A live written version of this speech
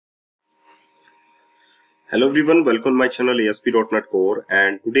Hello everyone, welcome to my channel ASP.NET Core,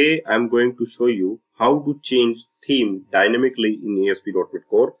 and today I'm going to show you how to change theme dynamically in ASP.NET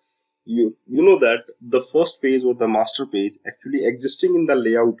Core. You know that the first page or the master page actually existing in the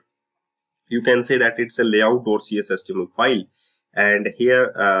layout, you can say that it's a layout.cshtml file, and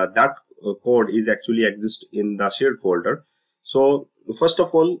here that code is actually exist in the shared folder. So first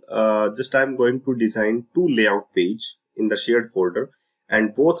of all, just I'm going to design two layout page in the shared folder,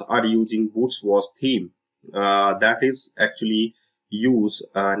 and both are using Bootstrap theme. That is actually use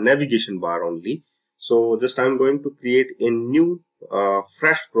navigation bar only. So just I'm going to create a new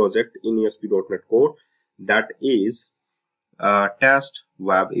fresh project in ASP.NET Core, that is test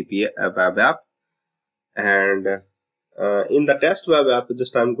web API web app. And in the test web app,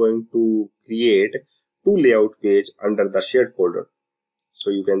 just I'm going to create two layout page under the shared folder.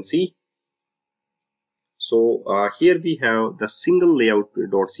 So you can see, so here we have the single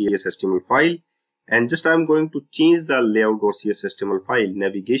layout.cshtml file, and just I'm going to change the layout.cshtml file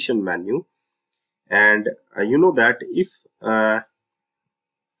navigation menu. And you know that if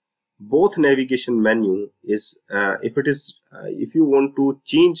both navigation menu is if you want to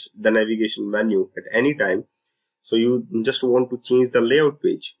change the navigation menu at any time, so you just want to change the layout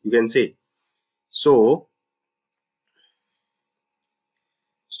page, you can say. So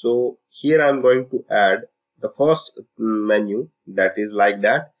here I'm going to add the first menu, that is like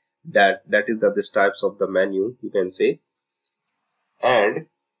that is this types of the menu, you can say. And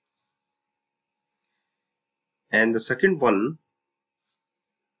the second one,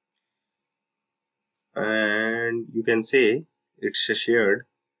 and you can say it's a shared,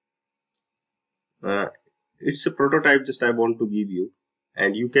 it's a prototype just I want to give you,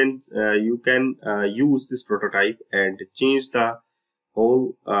 and you can use this prototype and change the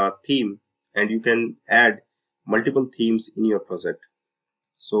whole theme, and you can add multiple themes in your project.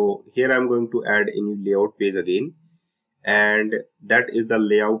 So here I'm going to add a new layout page again, and that is the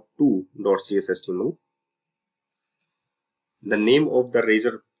layout2.cshtml. The name of the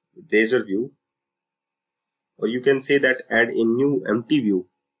razor view, or you can say that add a new empty view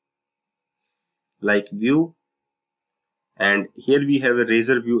like view, and here we have a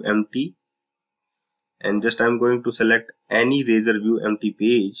razor view empty, and just I'm going to select any razor view empty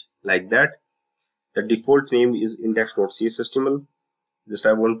page like that. The default name is index.cshtml. Just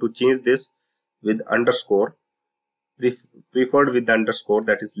I want to change this with underscore, preferred with the underscore,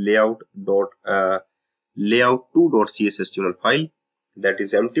 that is layout2.cshtml file, that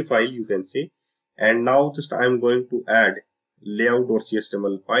is empty file, you can say. And now just I am going to add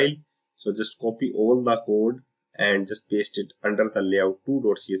layout.cshtml file. So just copy all the code and just paste it under the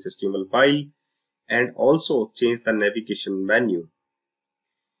layout2.cshtml file, and also change the navigation menu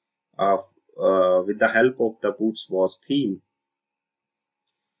with the help of the Bootstrap theme.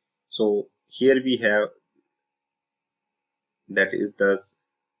 So here we have, that is the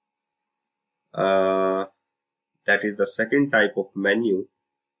second type of menu.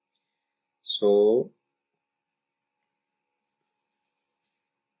 So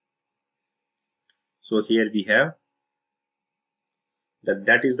here we have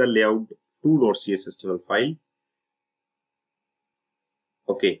that is the layout2.cshtml file.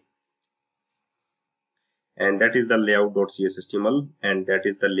 Okay, and that is the layout.cshtml, and that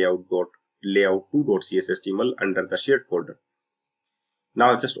is the layout2.cshtml under the shared folder.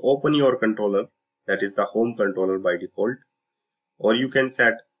 Now just open your controller, that is the home controller by default, or you can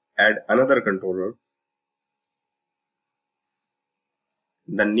add another controller.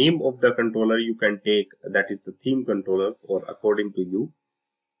 The name of the controller you can take, that is the theme controller, or according to you.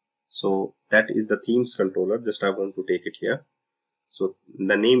 So that is the themes controller, just I want to take it here. So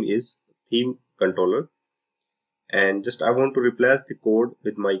the name is theme controller, and just I want to replace the code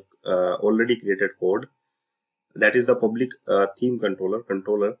with my already created code. That is the public theme controller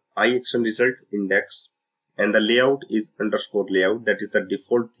iAction result index, and the layout is underscore layout, that is the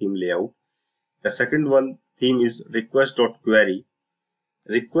default theme layout. The second one theme is request.query.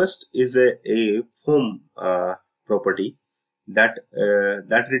 Request is a form property that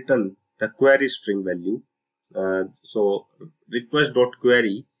return the query string value. So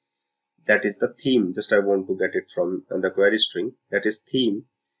request.query, that is the theme, just I want to get it from the query string, that is theme,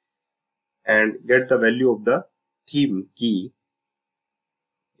 and get the value of the theme key.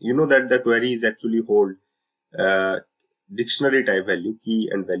 You know that the query is actually hold dictionary type value, key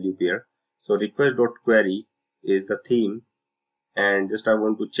and value pair. So request.query is the theme, and just I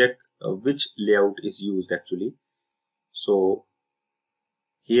want to check which layout is used actually. So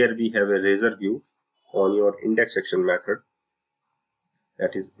here we have a razor view on your index action method,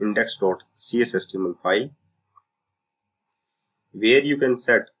 that is index.cshtml file, where you can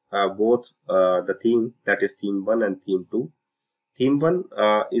set both the theme, that is theme 1 and theme 2. Theme 1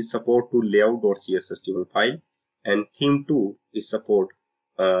 is support to layout.css file, and theme 2 is support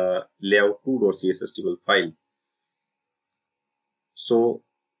layout2.css file. So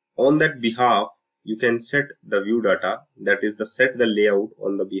on that behalf, you can set the view data, that is the set the layout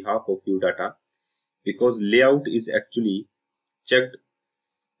on the behalf of view data, because layout is actually checked.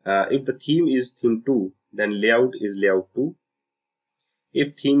 If the theme is theme 2, then layout is layout 2.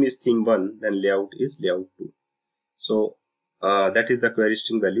 If theme is theme 1, then layout is layout 2. So that is the query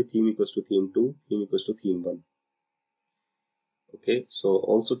string value, theme equals to theme 2, theme equals to theme 1. Okay, so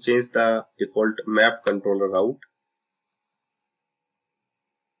also change the default map controller route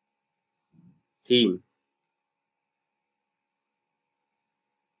theme.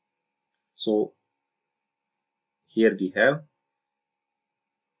 So here we have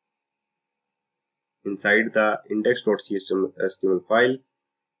inside the index.html file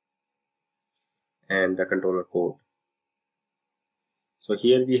and the controller code. So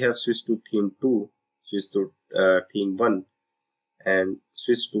here we have switched to theme 2, switched to theme 1, and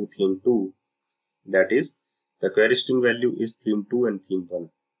switched to theme 2. That is, the query string value is theme 2 and theme 1.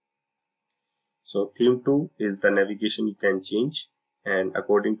 So theme 2 is the navigation you can change, and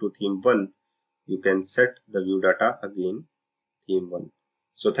according to theme 1, you can set the view data again theme 1.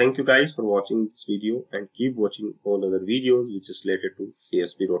 So thank you guys for watching this video, and keep watching all other videos which is related to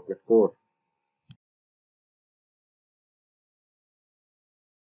ASP.NET Core.